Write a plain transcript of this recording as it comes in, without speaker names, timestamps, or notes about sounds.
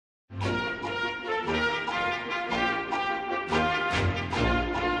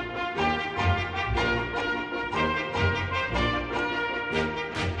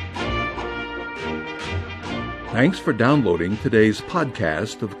Thanks for downloading today's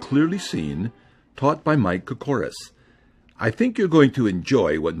podcast of Clearly Seen, taught by Mike Kokoris. I think you're going to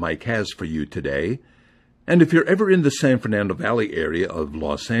enjoy what Mike has for you today. And if you're ever in the San Fernando Valley area of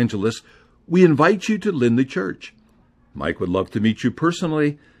Los Angeles, we invite you to Lindley Church. Mike would love to meet you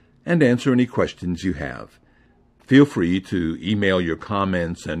personally and answer any questions you have. Feel free to email your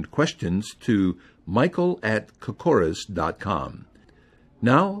comments and questions to michael@kokoris.com.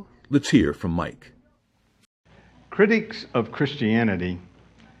 Now, let's hear from Mike. Critics of Christianity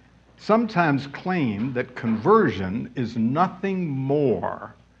sometimes claim that conversion is nothing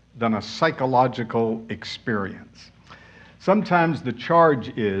more than a psychological experience. Sometimes the charge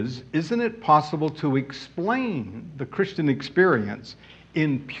is, isn't it possible to explain the Christian experience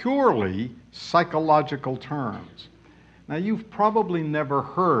in purely psychological terms? Now, you've probably never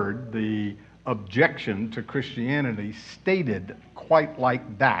heard the objection to Christianity stated quite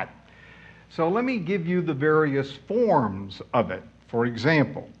like that. So let me give you the various forms of it. For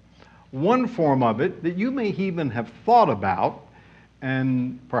example, one form of it that you may even have thought about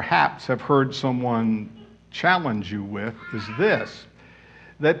and perhaps have heard someone challenge you with is this,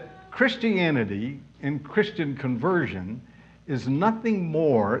 that Christianity and Christian conversion is nothing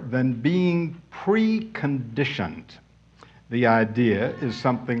more than being preconditioned. The idea is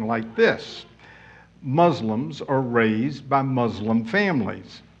something like this. Muslims are raised by Muslim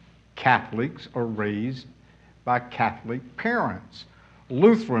families. Catholics are raised by Catholic parents.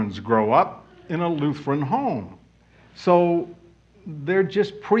 Lutherans grow up in a Lutheran home. So they're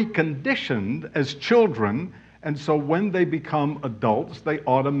just preconditioned as children, and so when they become adults, they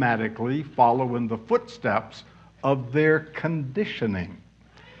automatically follow in the footsteps of their conditioning.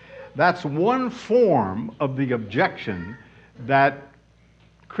 That's one form of the objection, that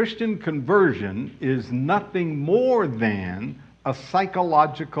Christian conversion is nothing more than a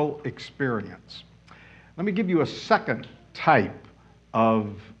psychological experience. Let me give you a second type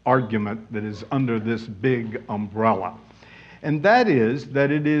of argument that is under this big umbrella, and that is that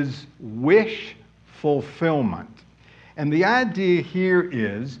it is wish fulfillment. And the idea here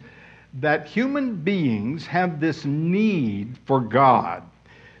is that human beings have this need for God,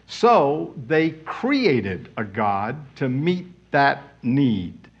 so they created a God to meet that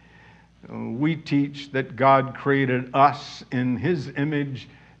need. We teach that God created us in His image,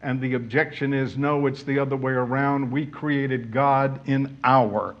 and the objection is, no, it's the other way around. We created God in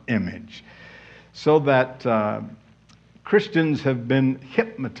our image. So that Christians have been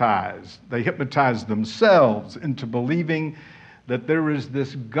hypnotized. They hypnotize themselves into believing that there is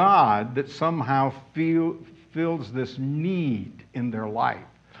this God that somehow fills this need in their life.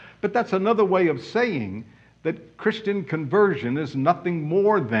 But that's another way of saying that Christian conversion is nothing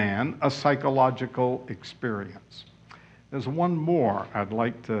more than a psychological experience. There's one more I'd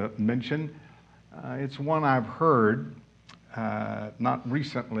like to mention. It's one I've heard, not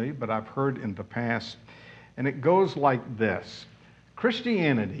recently, but I've heard in the past, and it goes like this.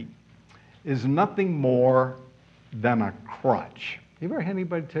 Christianity is nothing more than a crutch. You ever had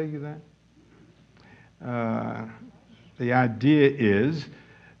anybody tell you that? The idea is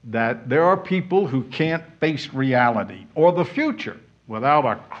that there are people who can't face reality or the future without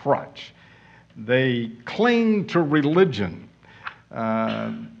a crutch. They cling to religion.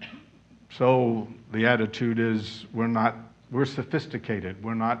 So the attitude is we're sophisticated,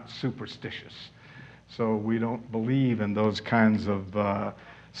 we're not superstitious. So we don't believe in those kinds of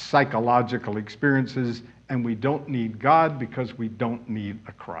psychological experiences, and we don't need God because we don't need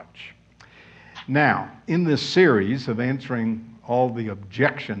a crutch. Now, in this series of answering all the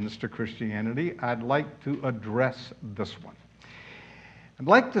objections to Christianity, I'd like to address this one. I'd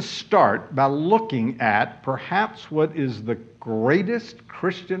like to start by looking at perhaps what is the greatest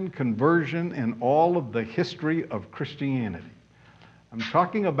Christian conversion in all of the history of Christianity. I'm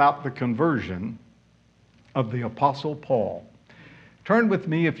talking about the conversion of the Apostle Paul. Turn with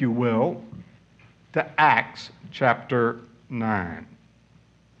me, if you will, to Acts chapter 9.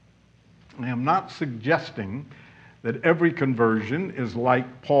 I am not suggesting that every conversion is like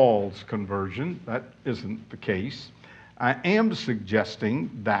Paul's conversion. That isn't the case. I am suggesting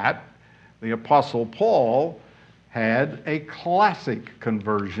that the Apostle Paul had a classic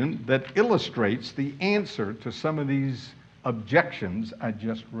conversion that illustrates the answer to some of these objections I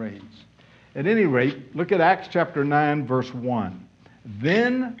just raised. At any rate, look at Acts chapter 9, verse 1.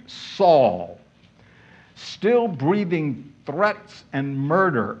 Then Saul, still breathing threats and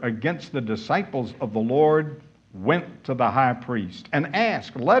murder against the disciples of the Lord, went to the high priest and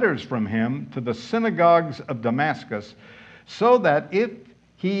asked letters from him to the synagogues of Damascus, so that if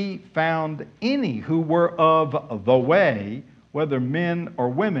he found any who were of the way, whether men or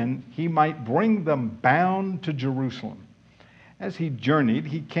women, he might bring them bound to Jerusalem. As he journeyed,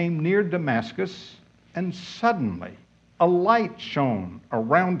 he came near Damascus, and suddenly a light shone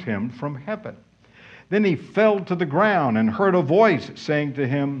around him from heaven. Then he fell to the ground and heard a voice saying to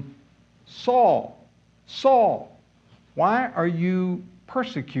him, "Saul, Saul, why are you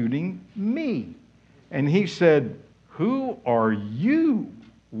persecuting me?" And he said, "Who are you,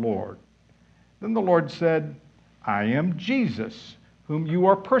 Lord?" Then the Lord said, "I am Jesus, whom you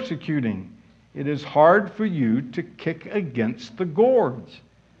are persecuting. It is hard for you to kick against the gourds."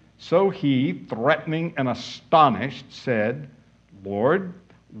 So he, threatening and astonished, said, "Lord,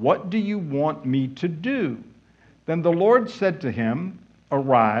 what do you want me to do?" Then the Lord said to him,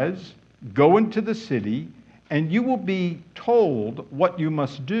 "Arise, go into the city, and you will be told what you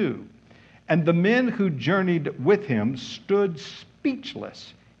must do." And the men who journeyed with him stood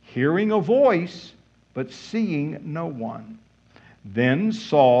speechless, hearing a voice, but seeing no one. Then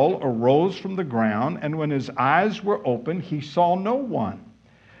Saul arose from the ground, and when his eyes were opened, he saw no one.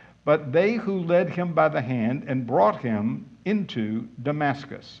 But they who led him by the hand and brought him into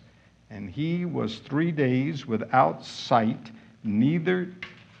Damascus. And he was 3 days without sight, neither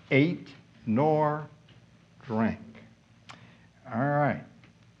ate nor drank. All right.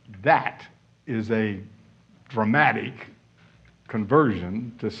 That is a dramatic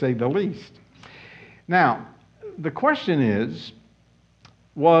conversion, to say the least. Now, the question is,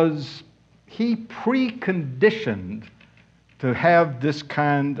 was he preconditioned to have this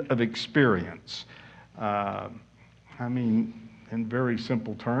kind of experience? In very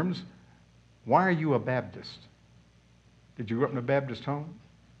simple terms, why are you a Baptist? Did you grow up in a Baptist home?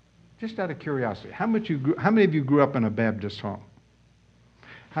 Just out of curiosity, how many of you grew up in a Baptist home?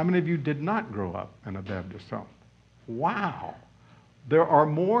 How many of you did not grow up in a Baptist home? Wow. There are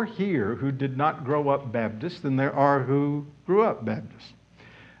more here who did not grow up Baptist than there are who grew up Baptist.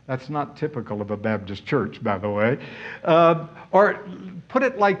 That's not typical of a Baptist church, by the way. Or put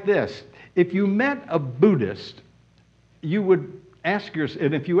it like this. If you met a Buddhist, you would ask yourself,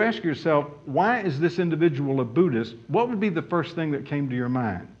 and if you ask yourself, why is this individual a Buddhist? What would be the first thing that came to your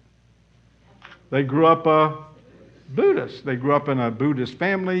mind? They grew up a Buddhist. They grew up in a Buddhist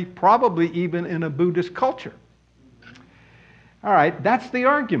family, probably even in a Buddhist culture. All right, that's the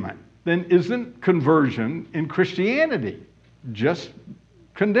argument. Then isn't conversion in Christianity just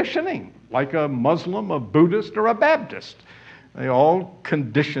conditioning, like a Muslim, a Buddhist, or a Baptist? They all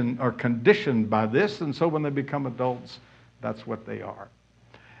are conditioned by this, and so when they become adults, that's what they are.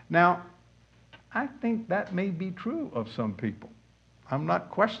 Now, I think that may be true of some people. I'm not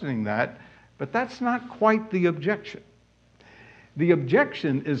questioning that, but that's not quite the objection. The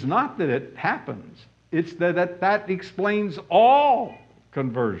objection is not that it happens, it's that explains all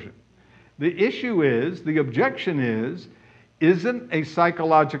conversion. The issue is, the objection is, isn't a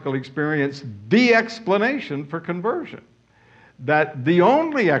psychological experience the explanation for conversion? That the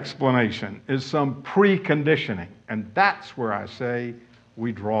only explanation is some preconditioning. And that's where I say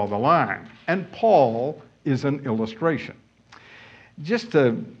we draw the line. And Paul is an illustration. Just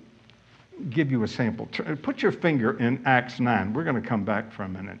to give you a sample, put your finger in Acts 9. We're going to come back for a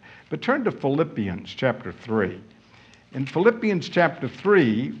minute. But turn to Philippians chapter 3. In Philippians chapter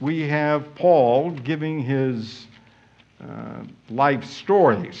 3, we have Paul giving his life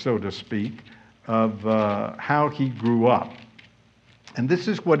story, so to speak, of how he grew up. And this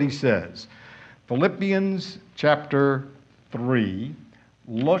is what he says. Philippians chapter 3,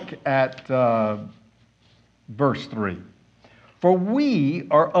 look at verse 3. For we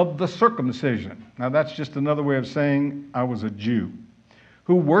are of the circumcision. Now that's just another way of saying I was a Jew.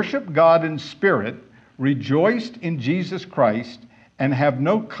 Who worship God in spirit, rejoiced in Jesus Christ, and have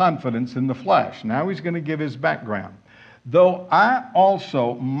no confidence in the flesh. Now he's going to give his background. Though I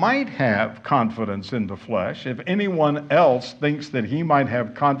also might have confidence in the flesh, if anyone else thinks that he might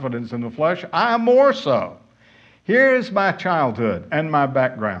have confidence in the flesh, I more so. Here is my childhood and my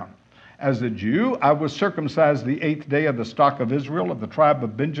background. As a Jew, I was circumcised the 8th day of the stock of Israel, of the tribe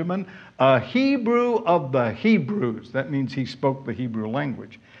of Benjamin, a Hebrew of the Hebrews. That means he spoke the Hebrew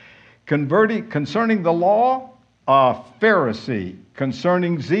language. Concerning the law, a Pharisee.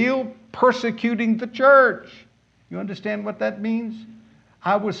 Concerning zeal, persecuting the church. You understand what that means?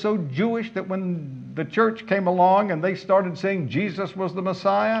 I was so Jewish that when the church came along and they started saying Jesus was the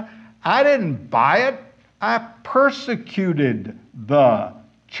Messiah, I didn't buy it. I persecuted the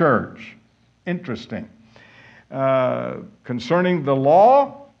church. Interesting. Concerning the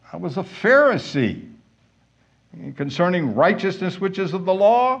law, I was a Pharisee. Concerning righteousness, which is of the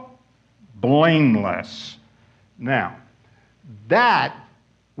law, blameless. Now, that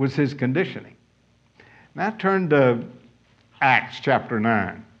was his conditioning. Now turn to Acts chapter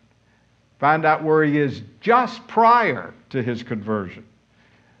 9. Find out where he is just prior to his conversion.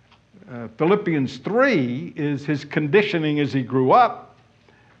 Philippians 3 is his conditioning as he grew up.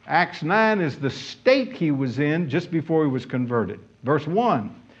 Acts 9 is the state he was in just before he was converted. Verse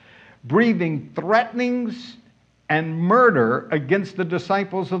 1, breathing threatenings and murder against the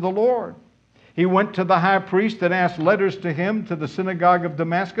disciples of the Lord. He went to the high priest and asked letters to him to the synagogue of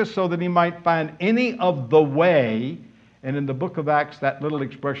Damascus so that he might find any of the way. And in the book of Acts, that little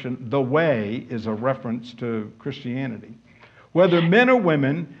expression, the way, is a reference to Christianity. Whether men or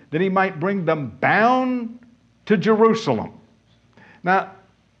women, that he might bring them bound to Jerusalem. Now,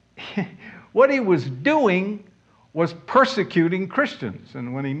 what he was doing was persecuting Christians.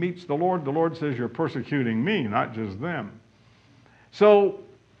 And when he meets the Lord says, you're persecuting me, not just them. So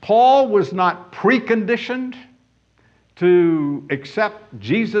Paul was not preconditioned to accept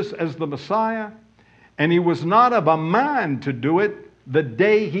Jesus as the Messiah, and he was not of a mind to do it the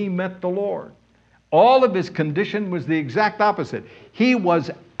day he met the Lord. All of his condition was the exact opposite. He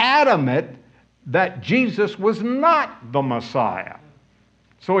was adamant that Jesus was not the Messiah.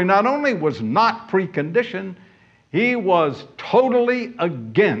 So he not only was not preconditioned, he was totally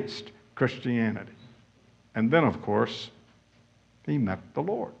against Christianity. And then, of course, he met the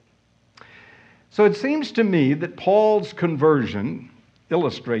Lord. So it seems to me that Paul's conversion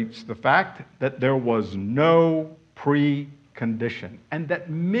illustrates the fact that there was no precondition, and that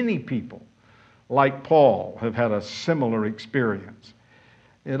many people, like Paul, have had a similar experience.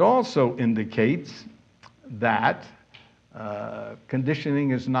 It also indicates that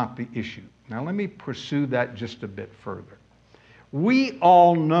conditioning is not the issue. Now let me pursue that just a bit further. We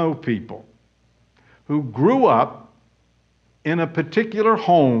all know people who grew up in a particular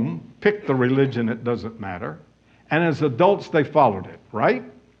home, pick the religion, it doesn't matter, and as adults they followed it, right?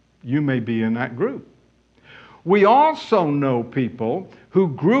 You may be in that group. We also know people who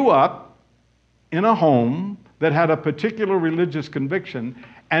grew up in a home that had a particular religious conviction,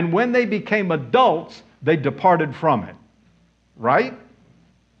 and when they became adults, they departed from it, right?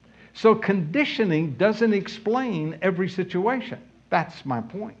 So conditioning doesn't explain every situation. That's my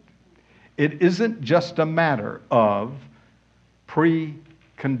point. It isn't just a matter of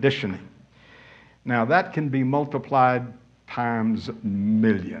preconditioning. Now that can be multiplied times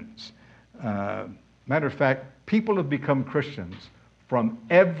millions. Matter of fact, people have become Christians from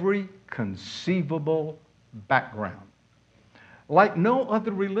every conceivable background. Like no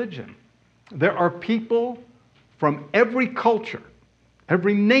other religion, there are people from every culture,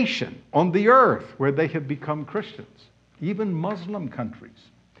 every nation on the earth where they have become Christians, even Muslim countries.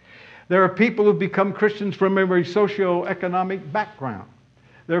 There are people who've become Christians from every socioeconomic background.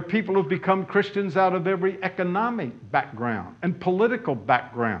 There are people who've become Christians out of every economic background and political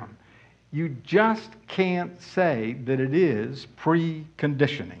background. You just can't say that it is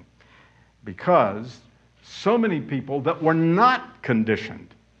preconditioning, because so many people that were not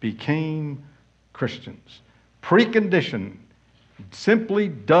conditioned became Christians. Precondition simply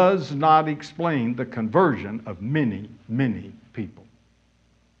does not explain the conversion of many, many people.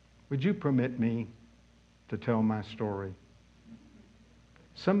 Would you permit me to tell my story?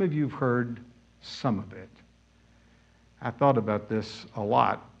 Some of you have heard some of it. I thought about this a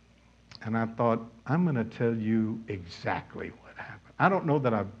lot, and I thought, I'm going to tell you exactly what happened. I don't know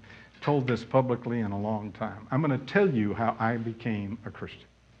that I've told this publicly in a long time. I'm going to tell you how I became a Christian.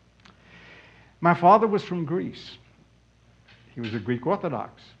 My father was from Greece. He was a Greek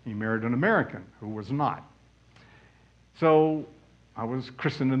Orthodox. He married an American who was not. So I was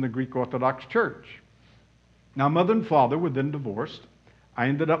christened in the Greek Orthodox Church. Now, mother and father were then divorced. I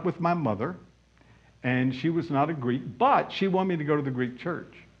ended up with my mother, and she was not a Greek, but she wanted me to go to the Greek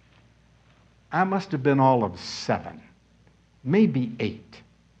church. I must have been all of 7, maybe 8,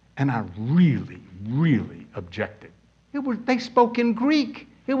 and I really, really objected. They spoke in Greek.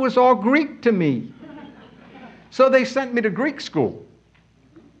 It was all Greek to me. So they sent me to Greek school,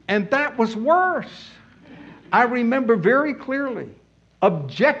 and that was worse. I remember very clearly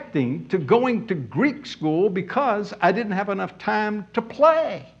objecting to going to Greek school because I didn't have enough time to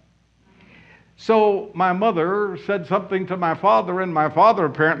play. So my mother said something to my father, and my father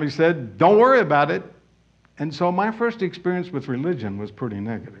apparently said, don't worry about it. And so my first experience with religion was pretty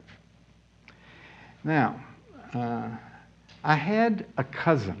negative. Now, I had a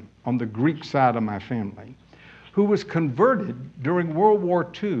cousin on the Greek side of my family who was converted during World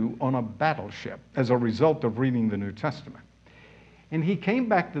War II on a battleship as a result of reading the New Testament. And he came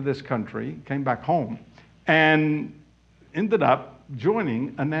back to this country, came back home, and ended up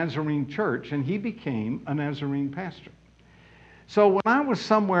joining a Nazarene church, and he became a Nazarene pastor. So when I was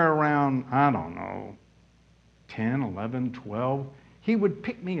somewhere around, I don't know, 10, 11, 12, he would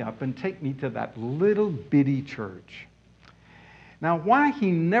pick me up and take me to that little bitty church. Now, why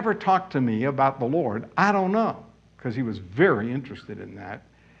he never talked to me about the Lord, I don't know, because he was very interested in that.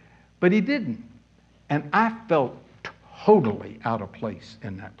 But he didn't. And I felt totally out of place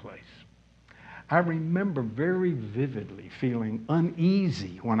in that place. I remember very vividly feeling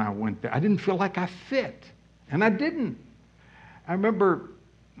uneasy when I went there. I didn't feel like I fit, and I didn't. I remember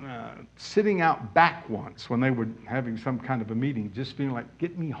sitting out back once when they were having some kind of a meeting, just feeling like,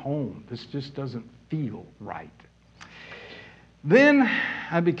 get me home. This just doesn't feel right. Then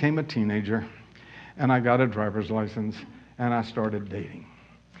I became a teenager, and I got a driver's license, and I started dating.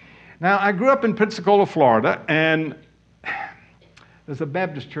 Now, I grew up in Pensacola, Florida, and there's a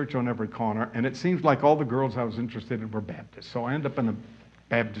Baptist church on every corner, and it seems like all the girls I was interested in were Baptists. So I ended up in a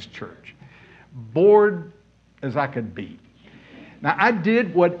Baptist church, bored as I could be. Now, I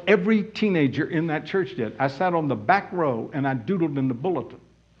did what every teenager in that church did. I sat on the back row, and I doodled in the bulletin.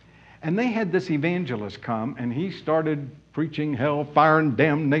 And they had this evangelist come, and he started preaching hell, fire, and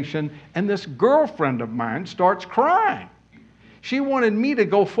damnation, and this girlfriend of mine starts crying. She wanted me to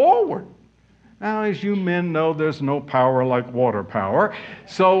go forward. Now, as you men know, there's no power like water power.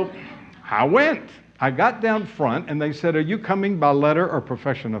 So I went. I got down front, and they said, are you coming by letter or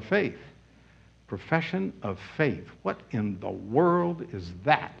profession of faith? Profession of faith. What in the world is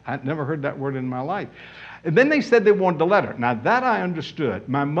that? I'd never heard that word in my life. And then they said they wanted a letter. Now, that I understood.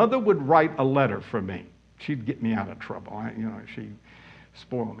 My mother would write a letter for me. She'd get me out of trouble. She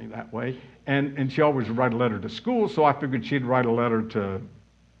spoiled me that way. And she always would write a letter to school, so I figured she'd write a letter to,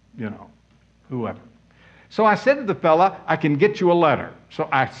 whoever. So I said to the fella, I can get you a letter. So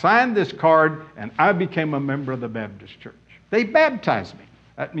I signed this card, and I became a member of the Baptist church. They baptized me.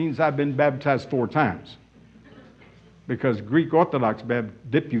 That means I've been baptized 4 times. Because Greek Orthodox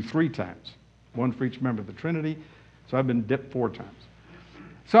dip you 3 times. 1 for each member of the Trinity. So I've been dipped 4 times.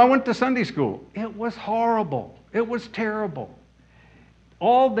 So I went to Sunday school. It was horrible. It was terrible.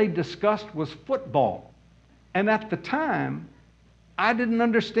 All they discussed was football. And at the time, I didn't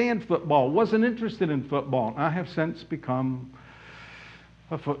understand football, wasn't interested in football. I have since become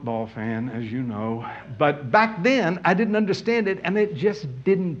a football fan, as you know. But back then, I didn't understand it, and it just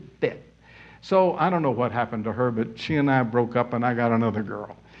didn't fit. So I don't know what happened to her, but she and I broke up, and I got another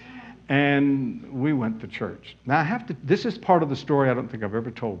girl. And we went to church. Now, this is part of the story I don't think I've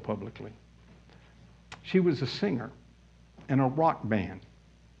ever told publicly. She was a singer in a rock band.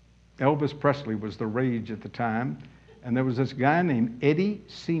 Elvis Presley was the rage at the time. And there was this guy named Eddie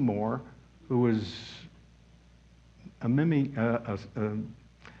Seymour who was a Elvis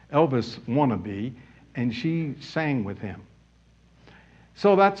wannabe, and she sang with him.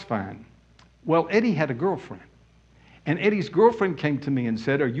 So that's fine. Well, Eddie had a girlfriend. And Eddie's girlfriend came to me and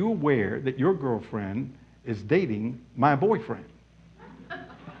said, are you aware that your girlfriend is dating my boyfriend?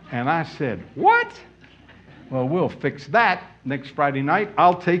 And I said, what? Well, we'll fix that. Next Friday night,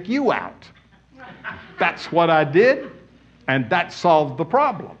 I'll take you out. That's what I did, and that solved the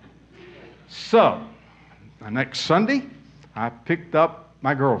problem. So, the next Sunday, I picked up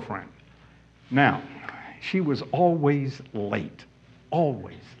my girlfriend. Now, she was always late.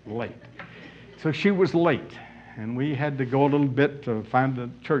 So she was late, and we had to go a little bit to find the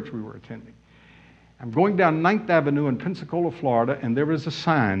church we were attending. I'm going down 9th Avenue in Pensacola, Florida, and there is a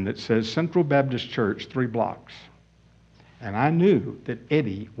sign that says Central Baptist Church, 3 blocks. And I knew that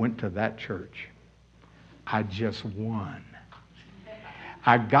Eddie went to that church. I just won.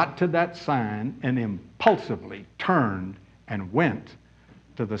 I got to that sign and impulsively turned and went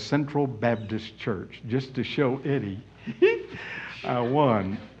to the Central Baptist Church just to show Eddie I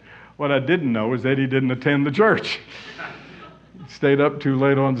won. What I didn't know is Eddie didn't attend the church. Stayed up too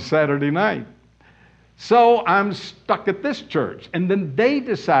late on Saturday night. So I'm stuck at this church. And then they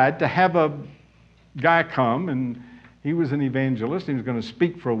decide to have a guy come, and he was an evangelist. He was going to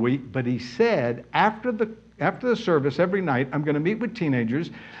speak for a week, but he said, after the service every night, I'm going to meet with teenagers,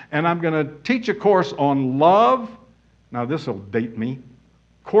 and I'm going to teach a course on love. Now, this will date me.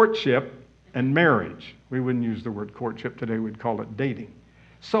 Courtship and marriage. We wouldn't use the word courtship today. We'd call it dating.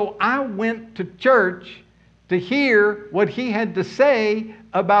 So I went to church to hear what he had to say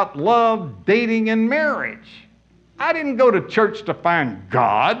about love, dating, and marriage. I didn't go to church to find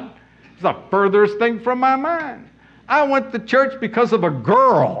God. It's the furthest thing from my mind. I went to church because of a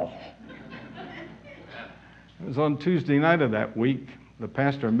girl. It was on Tuesday night of that week. The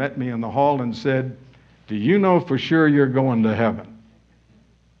pastor met me in the hall and said, do you know for sure you're going to heaven?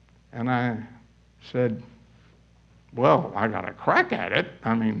 And I said, well, I got a crack at it.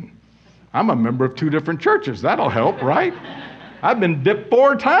 I mean, I'm a member of 2 different churches. That'll help, right? I've been dipped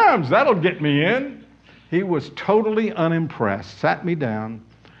 4 times. That'll get me in. He was totally unimpressed, sat me down,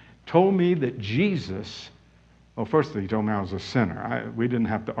 told me that Jesus, well, first he told me I was a sinner. We didn't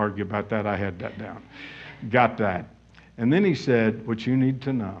have to argue about that. I had that down. Got that. And then he said, what you need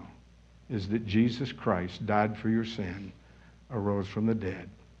to know is that Jesus Christ died for your sin, arose from the dead,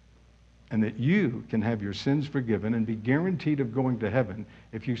 and that you can have your sins forgiven and be guaranteed of going to heaven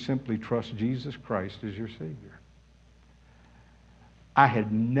if you simply trust Jesus Christ as your Savior. I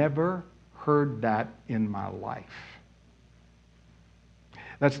had never heard that in my life.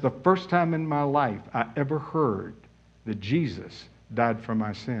 That's the first time in my life I ever heard that Jesus died for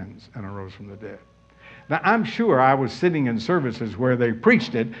my sins and arose from the dead. Now, I'm sure I was sitting in services where they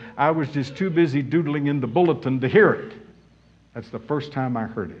preached it. I was just too busy doodling in the bulletin to hear it. That's the first time I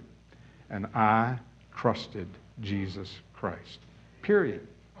heard it. And I trusted Jesus Christ. Period.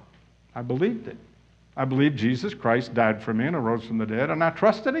 I believed it. I believed Jesus Christ died for me and arose from the dead, and I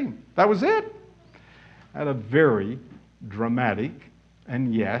trusted him. That was it. I had a very dramatic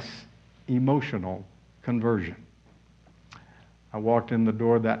and, yes, emotional conversion. I walked in the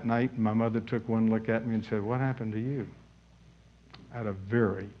door that night, and my mother took one look at me and said, "What happened to you?" I had a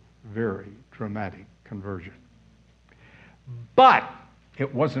very, very dramatic conversion. But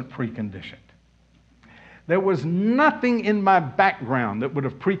it wasn't preconditioned. There was nothing in my background that would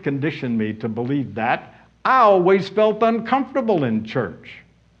have preconditioned me to believe that. I always felt uncomfortable in church.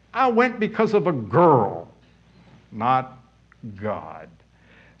 I went because of a girl, not God.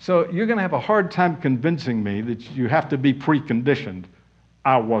 So you're going to have a hard time convincing me that you have to be preconditioned.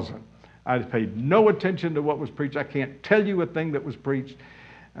 I wasn't. I paid no attention to what was preached. I can't tell you a thing that was preached.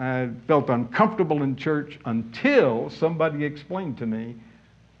 I felt uncomfortable in church until somebody explained to me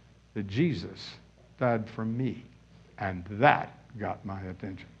that Jesus died for me, and that got my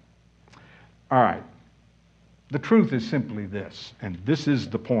attention. All right. The truth is simply this, and this is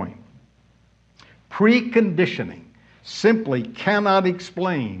the point. Preconditioning simply cannot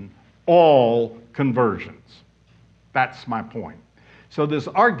explain all conversions. That's my point. So this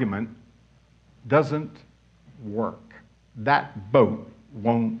argument doesn't work. That boat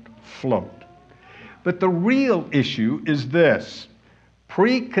won't float. But the real issue is this.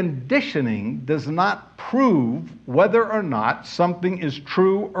 Preconditioning does not prove whether or not something is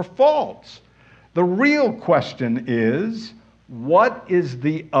true or false. The real question is, what is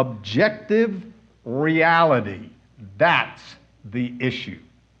the objective reality? That's the issue.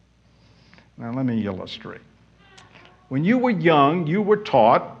 Now let me illustrate. When you were young, you were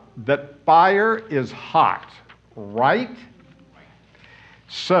taught that fire is hot, right?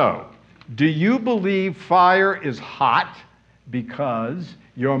 So, do you believe fire is hot because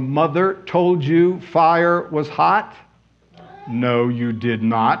your mother told you fire was hot? No, you did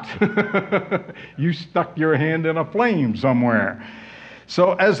not. You stuck your hand in a flame somewhere.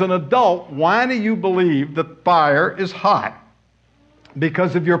 So as an adult, why do you believe that fire is hot?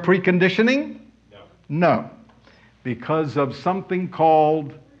 Because of your preconditioning? No. Because of something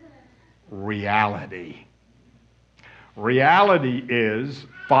called reality. Reality is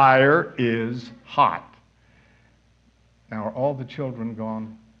fire is hot. Now, are all the children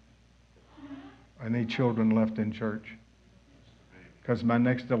gone? Any children left in church? Because my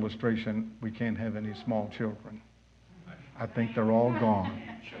next illustration, we can't have any small children. I think they're all gone.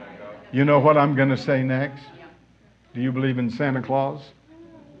 You know what I'm going to say next? Do you believe in Santa Claus?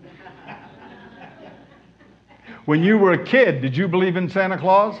 When you were a kid, did you believe in Santa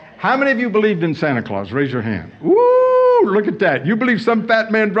Claus? How many of you believed in Santa Claus? Raise your hand. Woo! Look at that. You believe some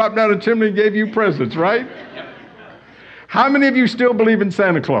fat man dropped down a chimney and gave you presents, right? How many of you still believe in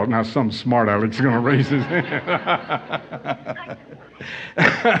Santa Claus? Now, some smart Alex is going to raise his hand.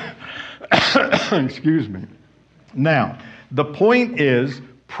 Excuse me. Now, the point is,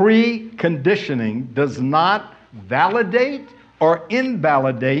 preconditioning does not validate or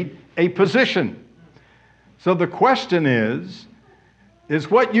invalidate a position. So the question is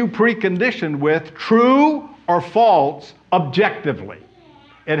what you preconditioned with true or false objectively?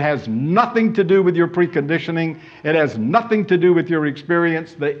 It has nothing to do with your preconditioning. It has nothing to do with your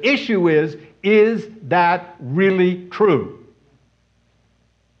experience. The issue is that really true?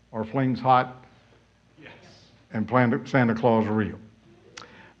 Are flames hot? Yes. And Santa Claus real?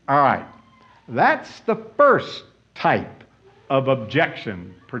 All right. That's the first type of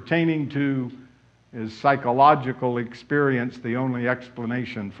objection pertaining to, is psychological experience the only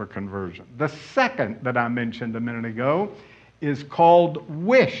explanation for conversion? The second that I mentioned a minute ago is called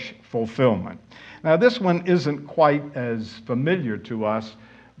wish fulfillment. Now, this one isn't quite as familiar to us,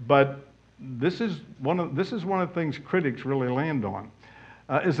 but this is one of the things critics really land on.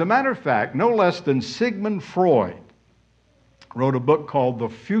 As a matter of fact, no less than Sigmund Freud wrote a book called The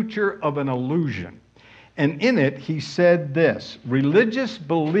Future of an Illusion. And in it, he said this: religious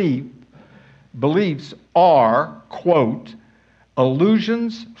beliefs are, quote,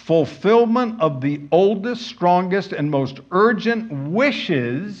 illusions, fulfillment of the oldest, strongest, and most urgent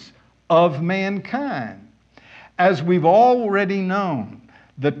wishes of mankind. As we've already known,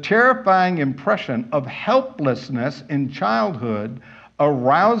 the terrifying impression of helplessness in childhood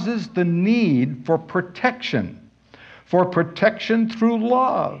arouses the need for protection through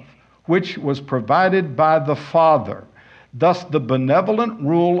love, which was provided by the Father. Thus, the benevolent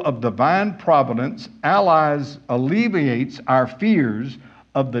rule of divine providence alleviates our fears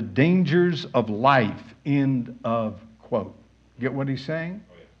of the dangers of life. End of quote. Get what he's saying?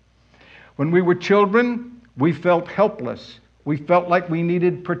 When we were children, we felt helpless. We felt like we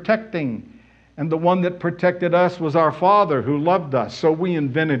needed protecting. And the one that protected us was our Father who loved us. So we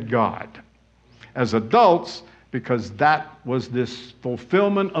invented God. As adults, because that was this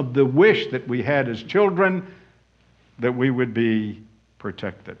fulfillment of the wish that we had as children, that we would be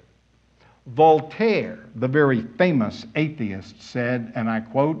protected. Voltaire, the very famous atheist, said, and I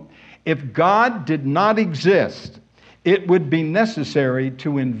quote, "If God did not exist, it would be necessary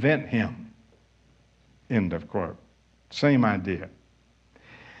to invent him." End of quote. Same idea.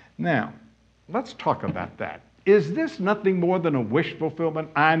 Now, let's talk about that. Is this nothing more than a wish fulfillment?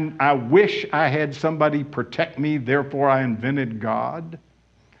 I wish I had somebody protect me, therefore I invented God?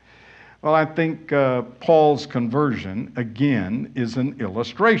 Well, I think Paul's conversion, again, is an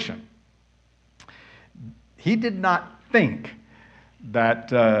illustration. He did not think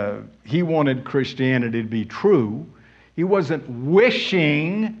that he wanted Christianity to be true. He wasn't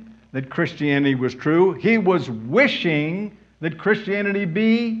wishing that Christianity was true. He was wishing that Christianity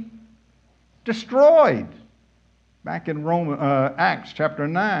be destroyed. Back in Acts chapter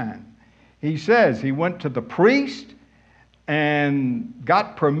 9, he says he went to the priest and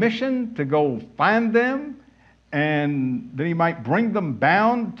got permission to go find them, and that he might bring them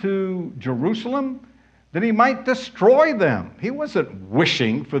bound to Jerusalem, that he might destroy them. He wasn't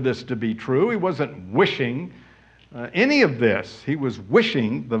wishing for this to be true. He wasn't wishing any of this. He was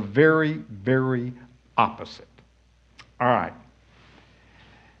wishing the very, very opposite. All right.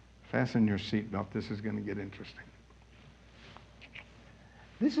 Fasten your seatbelt. This is going to get interesting.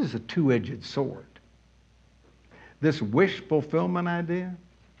 This is a two-edged sword. This wish fulfillment idea,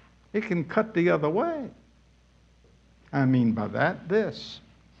 it can cut the other way. I mean by that, this.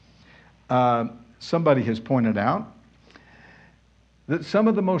 Somebody has pointed out that some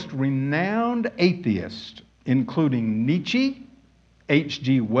of the most renowned atheists, including Nietzsche,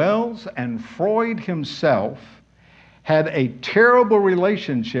 H.G. Wells, and Freud himself, had a terrible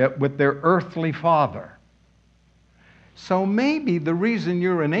relationship with their earthly father. So maybe the reason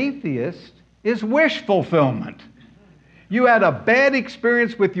you're an atheist is wish fulfillment. You had a bad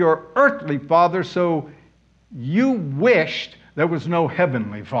experience with your earthly father, so you wished there was no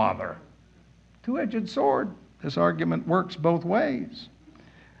heavenly father. Two-edged sword. This argument works both ways.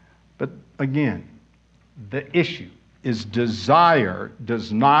 But again, the issue is desire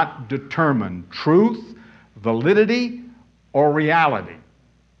does not determine truth, validity, or reality.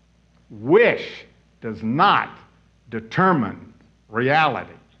 Wish does not determine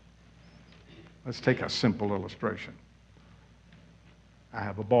reality. Let's take a simple illustration. I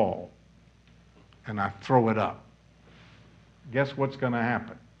have a ball, and I throw it up. Guess what's going to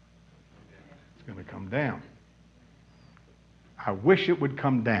happen? It's going to come down. I wish it would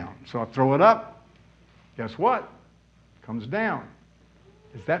come down. So I throw it up. Guess what? It comes down.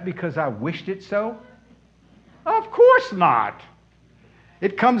 Is that because I wished it so? Of course not.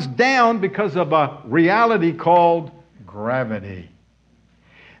 It comes down because of a reality called gravity.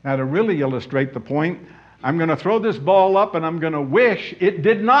 Now, to really illustrate the point, I'm going to throw this ball up and I'm going to wish it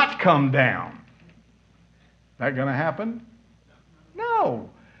did not come down. That going to happen? No.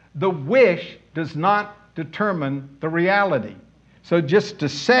 The wish does not determine the reality. So just to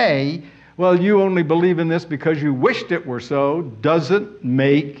say, well, you only believe in this because you wished it were so, doesn't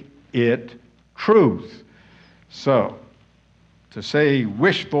make it truth. So, to say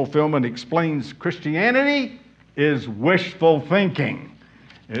wish fulfillment explains Christianity is wishful thinking.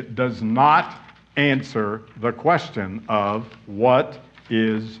 It does not answer the question of what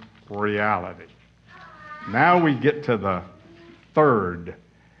is reality. Now we get to the third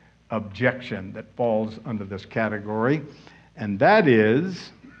objection that falls under this category, and that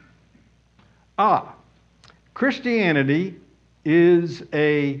is, Christianity is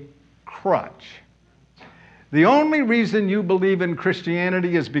a crutch. The only reason you believe in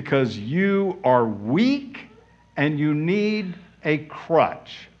Christianity is because you are weak and you need a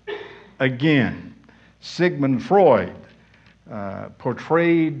crutch. Again, Sigmund Freud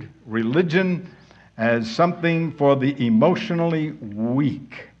portrayed religion as something for the emotionally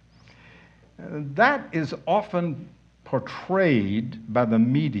weak. That is often portrayed by the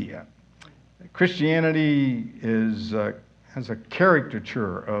media. Christianity has a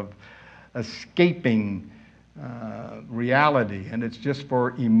caricature of escaping reality, and it's just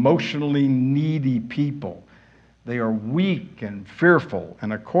for emotionally needy people. They are weak and fearful,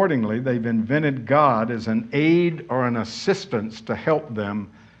 and accordingly, they've invented God as an aid or an assistance to help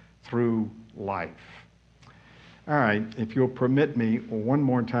them through life. All right, if you'll permit me one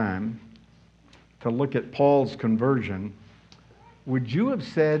more time to look at Paul's conversion, would you have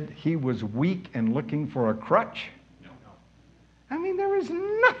said he was weak and looking for a crutch? No. I mean, there is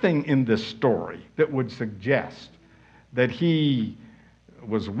nothing in this story that would suggest that he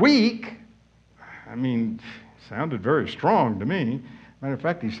was weak. I mean, sounded very strong to me. Matter of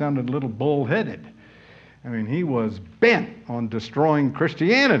fact, he sounded a little bullheaded. I mean, he was bent on destroying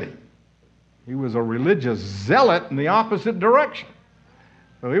Christianity. He was a religious zealot in the opposite direction.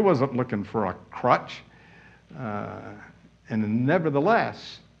 So he wasn't looking for a crutch. And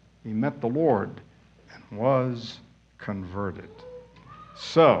nevertheless, he met the Lord and was converted.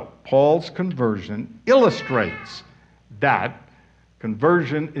 So, Paul's conversion illustrates that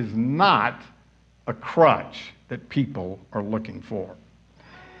conversion is not a crutch that people are looking for.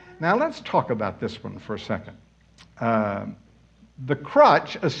 Now, let's talk about this one for a second. The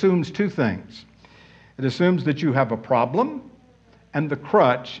crutch assumes two things. It assumes that you have a problem, and the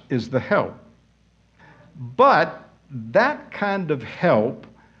crutch is the help. But that kind of help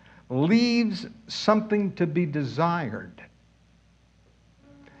leaves something to be desired.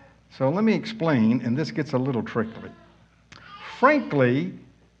 So let me explain, and this gets a little tricky. Frankly,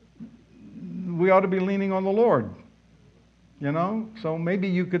 we ought to be leaning on the Lord, you know? So maybe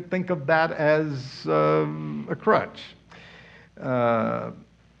you could think of that as a crutch. But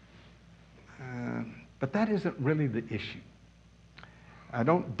that isn't really the issue. I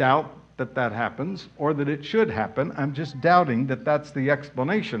don't doubt that happens or that it should happen. I'm just doubting that that's the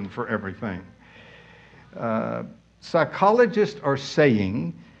explanation for everything. Psychologists are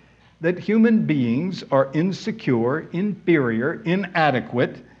saying that human beings are insecure, inferior,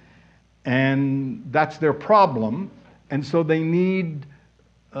 inadequate, and that's their problem, and so they need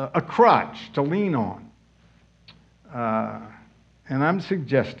a crutch to lean on. And I'm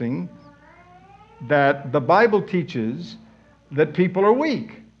suggesting that the Bible teaches that people are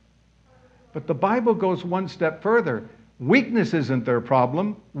weak. But the Bible goes one step further. Weakness isn't their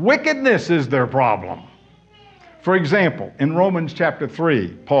problem. Wickedness is their problem. For example, in Romans chapter 3,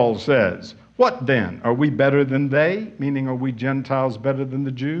 Paul says, "What then? Are we better than they?" Meaning, are we Gentiles better than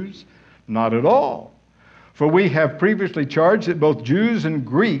the Jews? Not at all. For we have previously charged that both Jews and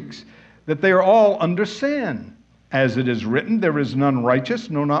Greeks, that they are all under sin. As it is written, there is none righteous,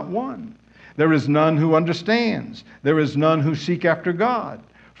 no, not one. There is none who understands. There is none who seek after God.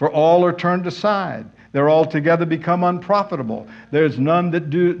 For all are turned aside. They're altogether become unprofitable. There's none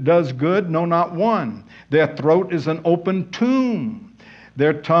that does good, no, not one. Their throat is an open tomb.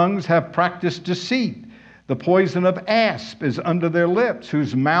 Their tongues have practiced deceit. The poison of asp is under their lips,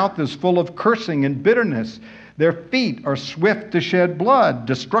 whose mouth is full of cursing and bitterness. Their feet are swift to shed blood.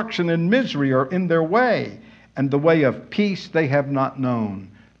 Destruction and misery are in their way, and the way of peace they have not known.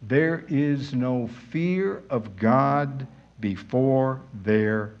 There is no fear of God before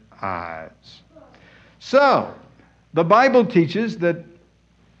their eyes. So, the Bible teaches that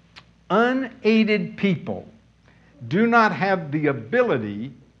unaided people do not have the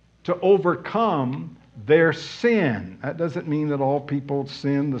ability to overcome their sin. That doesn't mean that all people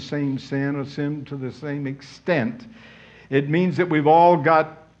sin the same sin or sin to the same extent. It means that we've all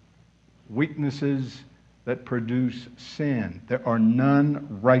got weaknesses that produce sin. There are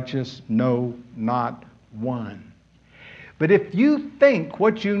none righteous, no, not one. But if you think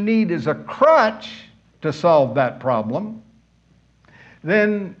what you need is a crutch to solve that problem,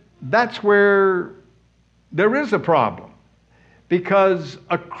 then that's where there is a problem. Because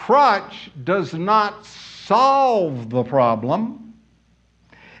a crutch does not solve the problem.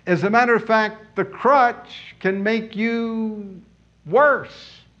 As a matter of fact, the crutch can make you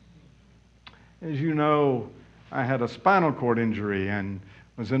worse. As you know, I had a spinal cord injury and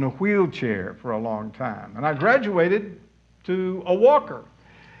was in a wheelchair for a long time. And I graduated to a walker.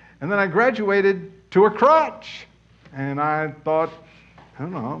 And then I graduated to a crutch. And I thought, I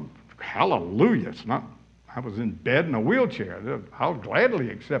don't know, hallelujah. It's not, I was in bed in a wheelchair. I'll gladly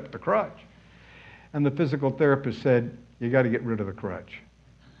accept the crutch. And the physical therapist said, you got to get rid of the crutch.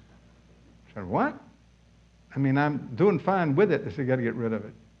 I said, what? I mean, I'm doing fine with it. They said, you got to get rid of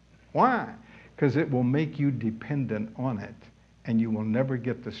it. Why? Because it will make you dependent on it. and you will never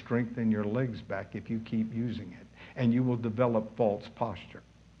get the strength in your legs back if you keep using it, and you will develop false posture.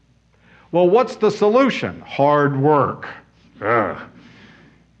 Well, what's the solution? Hard work. Ugh.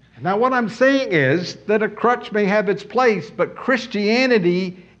 Now, what I'm saying is that a crutch may have its place, but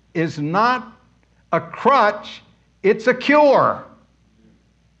Christianity is not a crutch, it's a cure.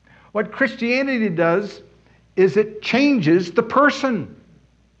 What Christianity does is it changes the person.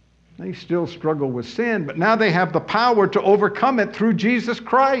 They still struggle with sin, but now they have the power to overcome it through Jesus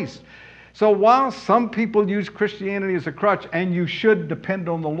Christ. So while some people use Christianity as a crutch, and you should depend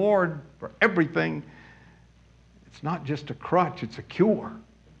on the Lord for everything, it's not just a crutch, it's a cure.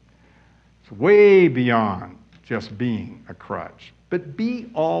 It's way beyond just being a crutch. But be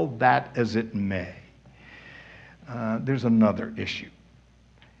all that as it may, there's another issue.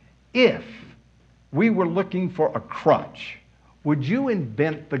 If we were looking for a crutch, would you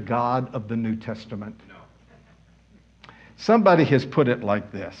invent the God of the New Testament? No. Somebody has put it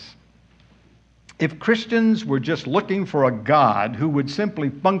like this. If Christians were just looking for a God who would simply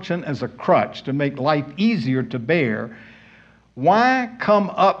function as a crutch to make life easier to bear, why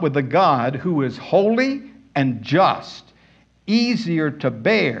come up with a God who is holy and just, easier to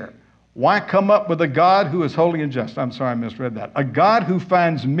bear? Why come up with a God who is holy and just? I'm sorry, I misread that. A God who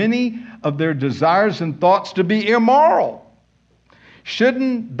finds many of their desires and thoughts to be immoral.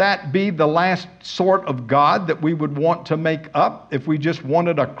 Shouldn't that be the last sort of God that we would want to make up if we just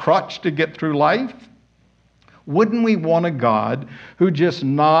wanted a crutch to get through life? Wouldn't we want a God who just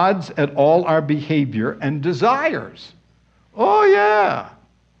nods at all our behavior and desires? Oh, yeah.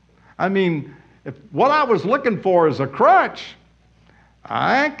 I mean, if what I was looking for is a crutch,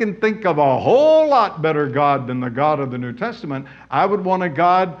 I can think of a whole lot better God than the God of the New Testament. I would want a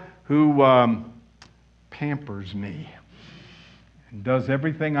God who pampers me and does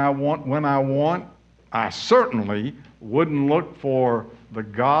everything I want when I want. I certainly wouldn't look for the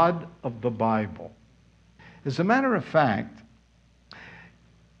God of the Bible. As a matter of fact,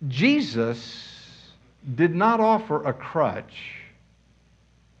 Jesus did not offer a crutch.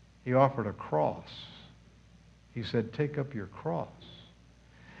 He offered a cross. He said, take up your cross.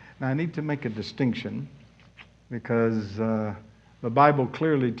 Now, I need to make a distinction because the Bible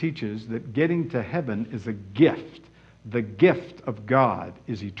clearly teaches that getting to heaven is a gift. The gift of God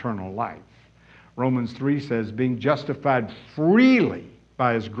is eternal life. Romans 3 says, being justified freely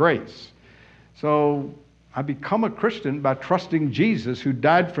by His grace. So I become a Christian by trusting Jesus, who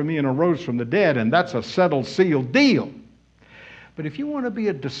died for me and arose from the dead, and that's a settled, sealed deal. But if you want to be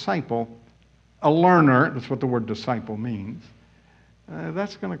a disciple, a learner, that's what the word disciple means,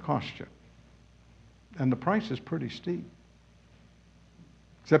 that's going to cost you. And the price is pretty steep.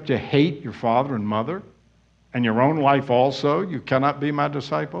 Except you hate your father and mother, and your own life also, you cannot be my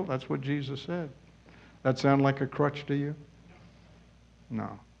disciple. That's what Jesus said. That sound like a crutch to you? No.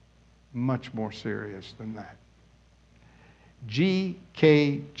 Much more serious than that.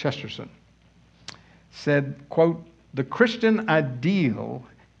 G.K. Chesterton said, quote, the Christian ideal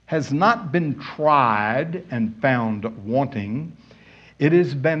has not been tried and found wanting. It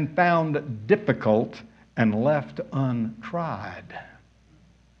has been found difficult and left untried.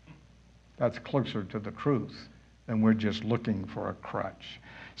 That's closer to the truth than we're just looking for a crutch.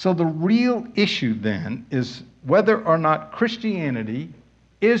 So the real issue then is whether or not Christianity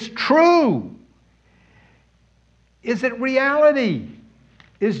is true. Is it reality?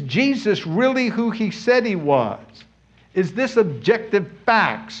 Is Jesus really who He said He was? Is this objective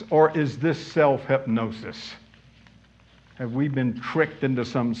facts, or is this self-hypnosis? Have we been tricked into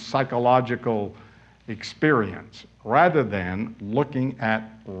some psychological experience rather than looking at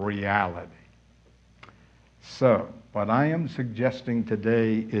reality? So, what I am suggesting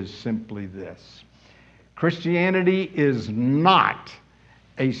today is simply this. Christianity is not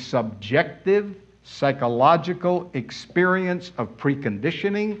a subjective psychological experience of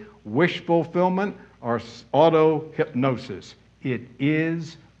preconditioning, wish fulfillment, or auto-hypnosis. It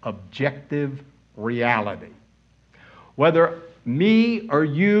is objective reality. Whether me or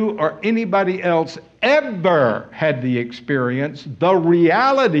you or anybody else ever had the experience, the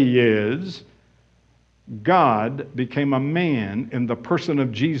reality is God became a man in the person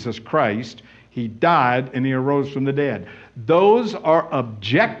of Jesus Christ. He died and He arose from the dead. Those are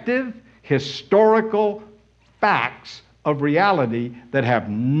objective, historical facts of reality that have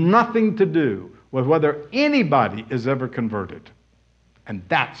nothing to do with whether anybody is ever converted. And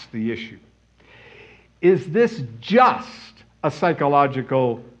that's the issue. Is this just a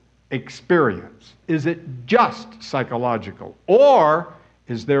psychological experience? Is it just psychological? Or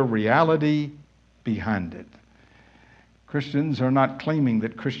is there reality behind it? Christians are not claiming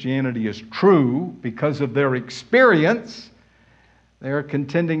that Christianity is true because of their experience. They are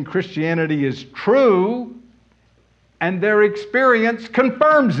contending Christianity is true, and their experience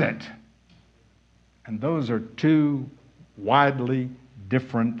confirms it. And those are two widely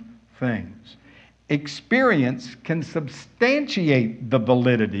different things. Experience can substantiate the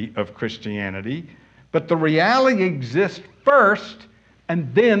validity of Christianity, but the reality exists first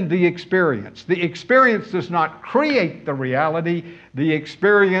and then the experience. The experience does not create the reality, the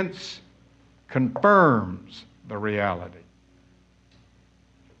experience confirms the reality.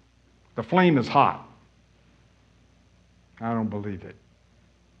 The flame is hot. I don't believe it.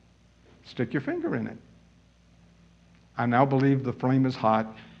 Stick your finger in it. I now believe the flame is hot.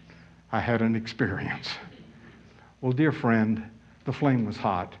 I had an experience. Well, dear friend, the flame was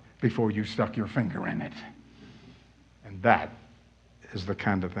hot before you stuck your finger in it. And that is the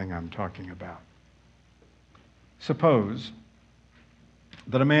kind of thing I'm talking about. Suppose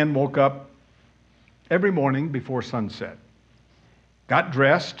that a man woke up every morning before sunset, got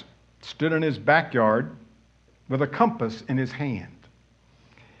dressed, stood in his backyard with a compass in his hand.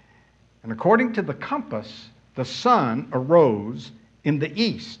 And according to the compass, the sun arose in the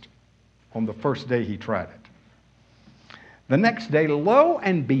east on the first day he tried it. The next day, lo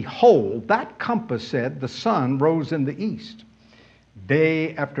and behold, that compass said the sun rose in the east.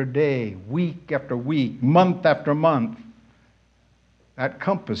 Day after day, week after week, month after month, that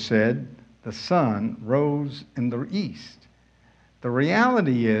compass said the sun rose in the east. The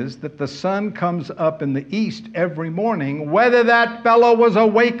reality is that the sun comes up in the east every morning, whether that fellow was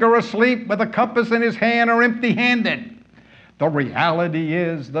awake or asleep with a compass in his hand or empty-handed. The reality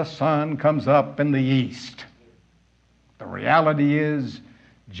is the sun comes up in the east. The reality is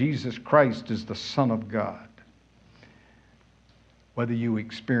Jesus Christ is the Son of God, whether you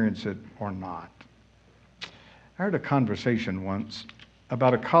experience it or not. I heard a conversation once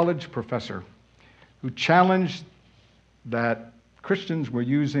about a college professor who challenged that Christians were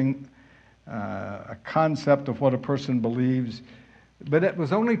using a concept of what a person believes, but it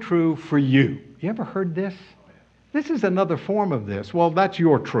was only true for you. You ever heard this? This is another form of this. Well, that's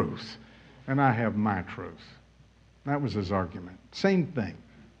your truth, and I have my truth. That was his argument. Same thing.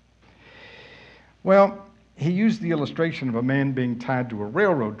 Well, he used the illustration of a man being tied to a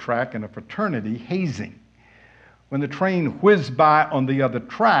railroad track in a fraternity hazing. When the train whizzed by on the other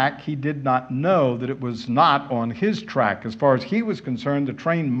track, he did not know that it was not on his track. As far as he was concerned, the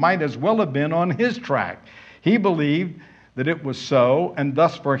train might as well have been on his track. He believed that it was so, and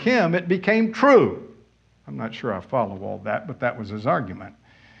thus for him it became true. I'm not sure I follow all that, but that was his argument.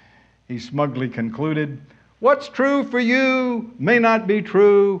 He smugly concluded, what's true for you may not be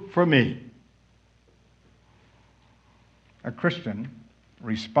true for me. A Christian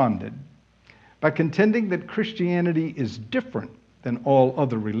responded by contending that Christianity is different than all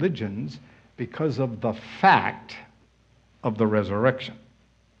other religions because of the fact of the resurrection.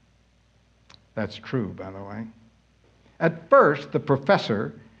 That's true, by the way. At first, the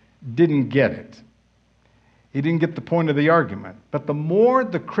professor didn't get it. He didn't get the point of the argument. But the more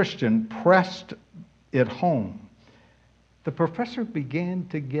the Christian pressed it home, the professor began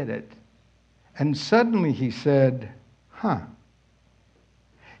to get it. And suddenly he said,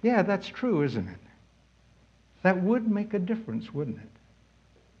 yeah, that's true, isn't it? That would make a difference, wouldn't it?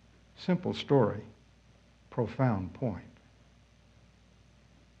 Simple story, profound point.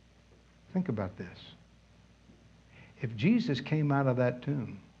 Think about this. If Jesus came out of that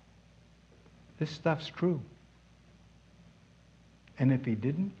tomb, this stuff's true. And if he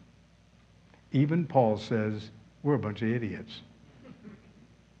didn't, even Paul says, we're a bunch of idiots.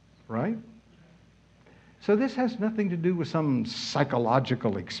 Right? So this has nothing to do with some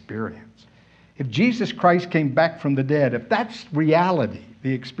psychological experience. If Jesus Christ came back from the dead, if that's reality,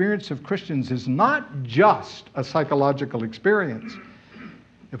 the experience of Christians is not just a psychological experience.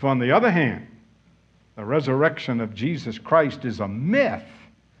 If, on the other hand, the resurrection of Jesus Christ is a myth,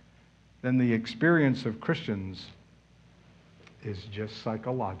 then the experience of Christians is just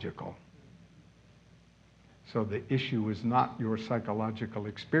psychological. So the issue is not your psychological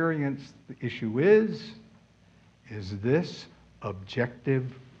experience. The issue is this objective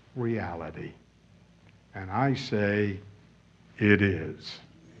reality? And I say, it is.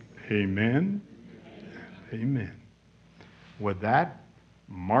 Amen? Amen. With that,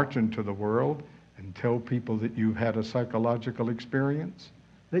 march into the world and tell people that you've had a psychological experience,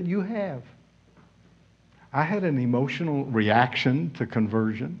 that you have. I had an emotional reaction to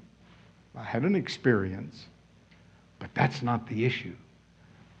conversion. I had an experience. But that's not the issue.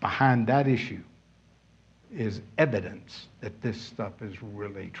 Behind that issue is evidence that this stuff is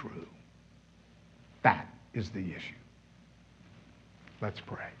really true. That is the issue. Let's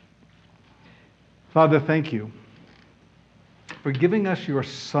pray. Father, thank you for giving us your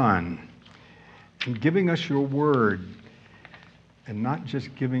Son and giving us your Word, and not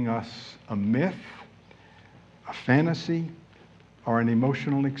just giving us a myth, a fantasy, or an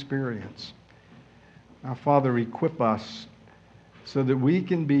emotional experience. Now, Father, equip us so that we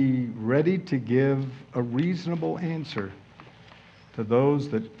can be ready to give a reasonable answer to those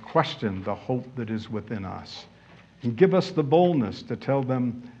that question the hope that is within us. And give us the boldness to tell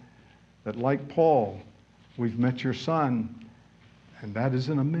them that, like Paul, we've met your Son, and that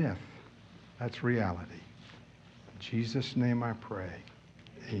isn't a myth. That's reality. In Jesus' name I pray.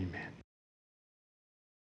 Amen.